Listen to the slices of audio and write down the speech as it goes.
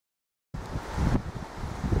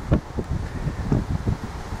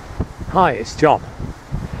Hi, it's John.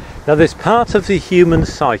 Now there's part of the human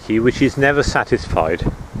psyche which is never satisfied,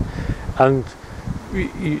 and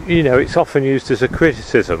you know, it's often used as a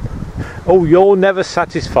criticism. Oh, you're never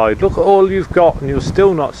satisfied, look at all you've got and you're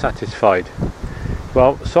still not satisfied.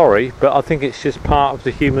 Well, sorry, but I think it's just part of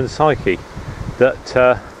the human psyche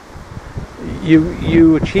that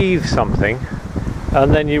you achieve something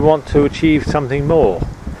and then you want to achieve something more,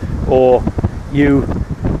 or you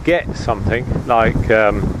get something like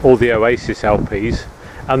all the Oasis LPs,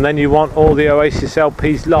 and then you want all the Oasis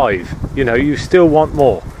LPs live. You know, you still want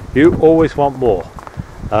more. You always want more.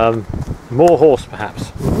 More horse,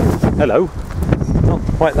 perhaps. Hello. Not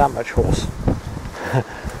quite that much horse.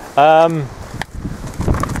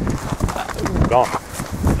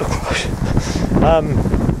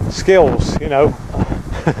 Skills, you know.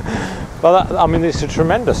 Well, I mean, it's a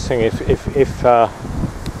tremendous thing if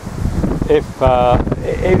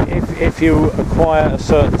you acquire a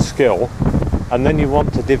certain skill and then you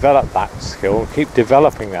want to develop that skill, keep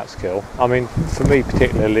developing that skill. I mean, for me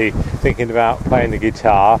particularly, thinking about playing the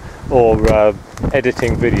guitar or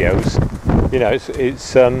editing videos, you know,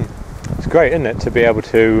 it's great, isn't it, to be able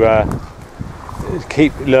to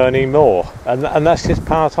keep learning more, and that's just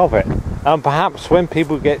part of it. And perhaps when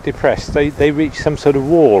people get depressed, they reach some sort of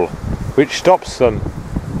wall which stops them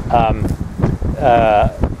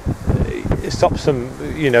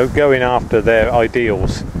you know, going after their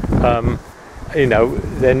ideals. You know,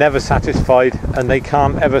 they're never satisfied and they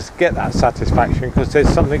can't ever get that satisfaction because there's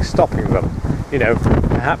something stopping them. You know,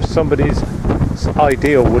 perhaps somebody's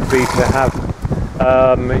ideal would be to have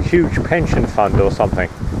a huge pension fund or something,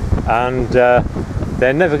 and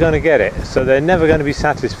they're never going to get it, so they're never going to be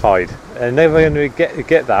satisfied. They're never going to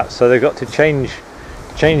get that, so they've got to change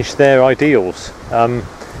their ideals.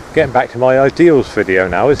 Getting back to my ideals video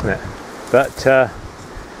now, isn't it? But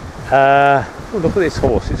oh, look at this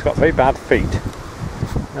horse, it's got very bad feet.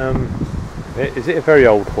 Is it a very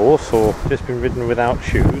old horse or just been ridden without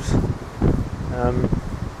shoes?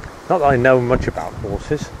 Not that I know much about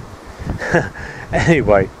horses.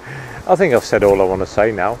 Anyway, I think I've said all I want to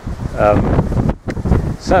say now.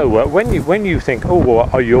 So when you think, oh,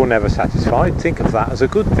 well, you're never satisfied, think of that as a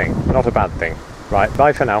good thing, not a bad thing. Right,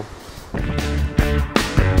 bye for now.